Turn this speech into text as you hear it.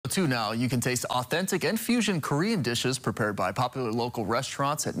2 now. You can taste authentic and fusion Korean dishes prepared by popular local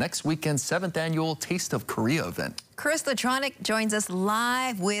restaurants at next weekend's 7th annual Taste of Korea event. Chris Latronic joins us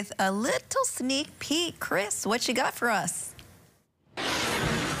live with a little sneak peek. Chris, what you got for us?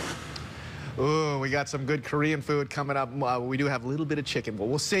 Ooh, we got some good Korean food coming up. We do have a little bit of chicken, but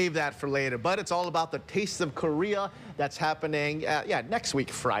we'll save that for later. But it's all about the Taste of Korea that's happening, next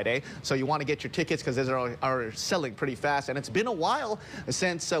week, Friday. So you want to get your tickets because those are selling pretty fast. And it's been a while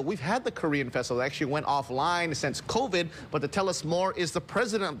since we've had the Korean Festival. It actually went offline since COVID. But to tell us more is the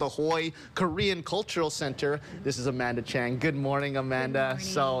president of the Hawaii Korean Cultural Center. This is Amanda Chang. Good morning, Amanda. Good morning.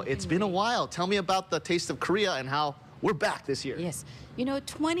 So it's been a while. Tell me about the Taste of Korea and how we're back this year. Yes. You know,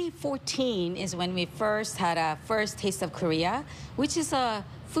 2014 is when we first had our first Taste of Korea, which is a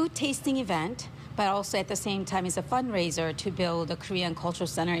food tasting event, but also at the same time is a fundraiser to build a Korean Cultural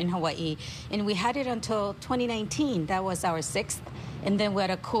Center in Hawaii. And we had it until 2019. That was our 6th. And then we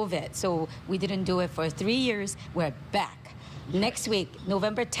had a COVID, so we didn't do it for 3 years. We're back. Next week,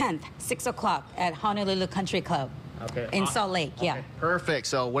 November 10th, 6 o'clock at Honolulu Country Club in Salt Lake. Okay. Yeah. Perfect.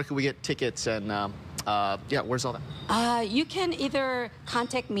 So where can we get tickets and where's all that? You can either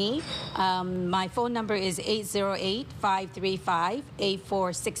contact me. My phone number is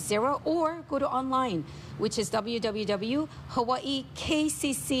 808-535-8460, or go to online, which is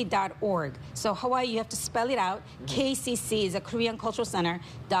www.hawaiikcc.org. So Hawaii, you have to spell it out. KCC is a Korean Cultural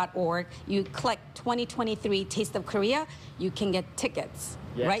Center.org. You click 2023 Taste of Korea, you can get tickets.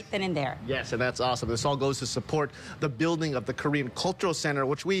 Yes. Right then and there. Yes, and that's awesome. This all goes to support the building of the Korean Cultural Center,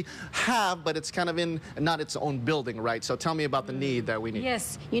 which we have, but it's kind of in not its own building, right? So tell me about the need that we need.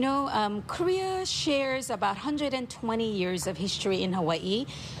 Yes, you know, Korea shares about 120 years of history in Hawaii.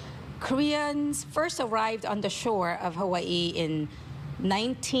 Koreans first arrived on the shore of Hawaii in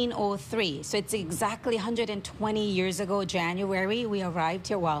 1903. So it's exactly 120 years ago, January, we arrived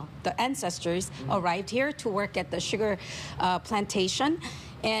here. Well, the ancestors arrived here to work at the sugar plantation.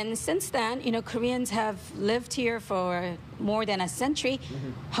 And since then, you know, Koreans have lived here for more than a century.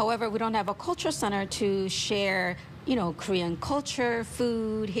 However, we don't have a cultural center to share, you know, Korean culture,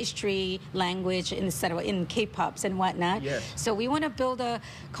 food, history, language, instead of in K-pops and whatnot. Yes. So we want to build a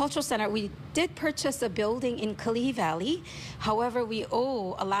cultural center. We did purchase a building in Kalihi Valley. However, we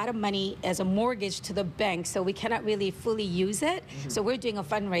owe a lot of money as a mortgage to the bank, so we cannot really fully use it. So we're doing a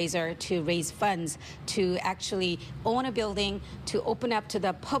fundraiser to raise funds to actually own a building, to open up to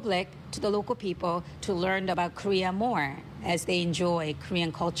the public, to the local people, to learn about Korea more as they enjoy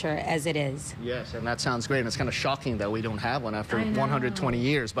Korean culture as it is. Yes, and that sounds great. And it's kind of shocking that we don't have one after 120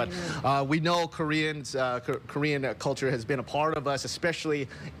 years. But we know Korean culture has been a part of us, especially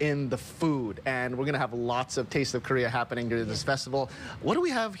in the food. And we're going to have lots of Taste of Korea happening during this festival. What do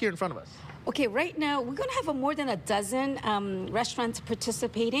we have here in front of us? Okay, right now we're going to have more than a dozen restaurants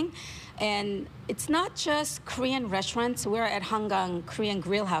participating. And it's not just Korean restaurants. We're at Hangang Korean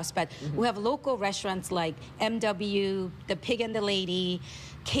Grill House, but we have local restaurants like MW, The Pig and the Lady,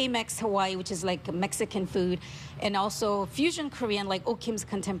 K-Mex Hawaii, which is like Mexican food, and also fusion Korean like Okim's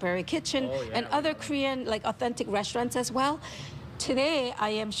Contemporary Kitchen, and other Korean like authentic restaurants as well. Today, I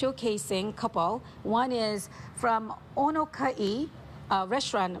am showcasing a couple. One is from Onokai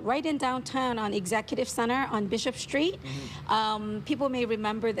restaurant right in downtown on Executive Center on Bishop Street. People may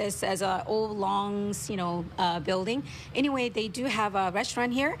remember this as an old Long's, building. Anyway, they do have a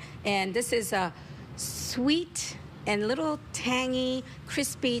restaurant here, and this is a sweet and little tangy,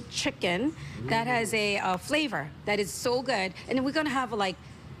 crispy chicken that has a flavor that is so good. And we're gonna have like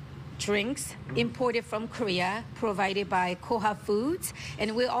drinks imported from Korea, provided by Koha Foods.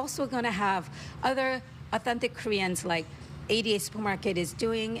 And we're also gonna have other authentic Koreans like ADA Supermarket is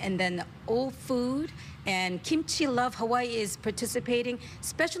doing, and then Old Food and Kimchi Love Hawaii is participating,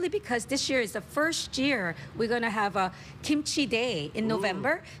 especially because this year is the first year we're going to have a Kimchi Day in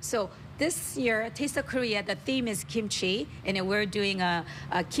November. So this year, Taste of Korea, the theme is kimchi, and we're doing a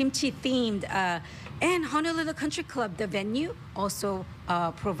kimchi themed, and Honolulu Country Club, the venue, also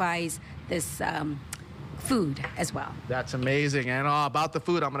provides this food as well. That's amazing. And about the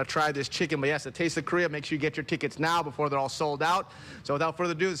food, I'm going to try this chicken. But yes, the Taste of Korea, make sure you get your tickets now before they're all sold out. So without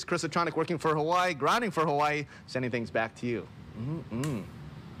further ado, this is Chris Latronic working for Hawaii, grinding for Hawaii, sending things back to you.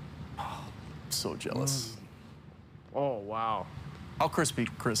 So jealous. Oh, wow. How crispy,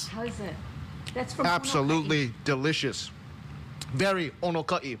 Chris? How is it? That's from Absolutely delicious. Very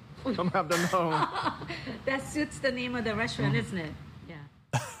onokai. Some have to know. That suits the name of the restaurant, isn't it? Yeah.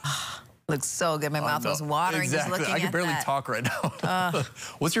 Looks so good. My mouth was watering just looking at that. I can barely talk right now.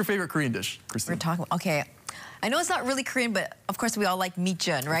 What's your favorite Korean dish, Christine? We're talking, okay. I know it's not really Korean, but of course we all like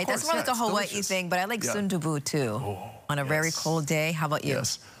mijeon, right? Course, That's more like a Hawaii delicious. thing, but I like sundubu too. On a very cold day. How about you?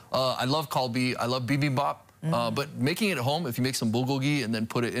 Yes. I love kalbi. I love bibimbap. But making it at home, if you make some bulgogi and then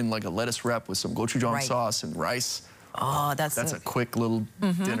put it in like a lettuce wrap with some gochujang sauce and rice. Oh, that's a quick little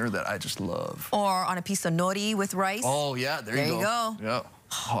dinner that I just love. Or on a piece of nori with rice. Oh, yeah, there you go. There you go. Yeah.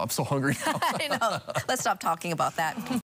 Oh, I'm so hungry now. I know. Let's stop talking about that.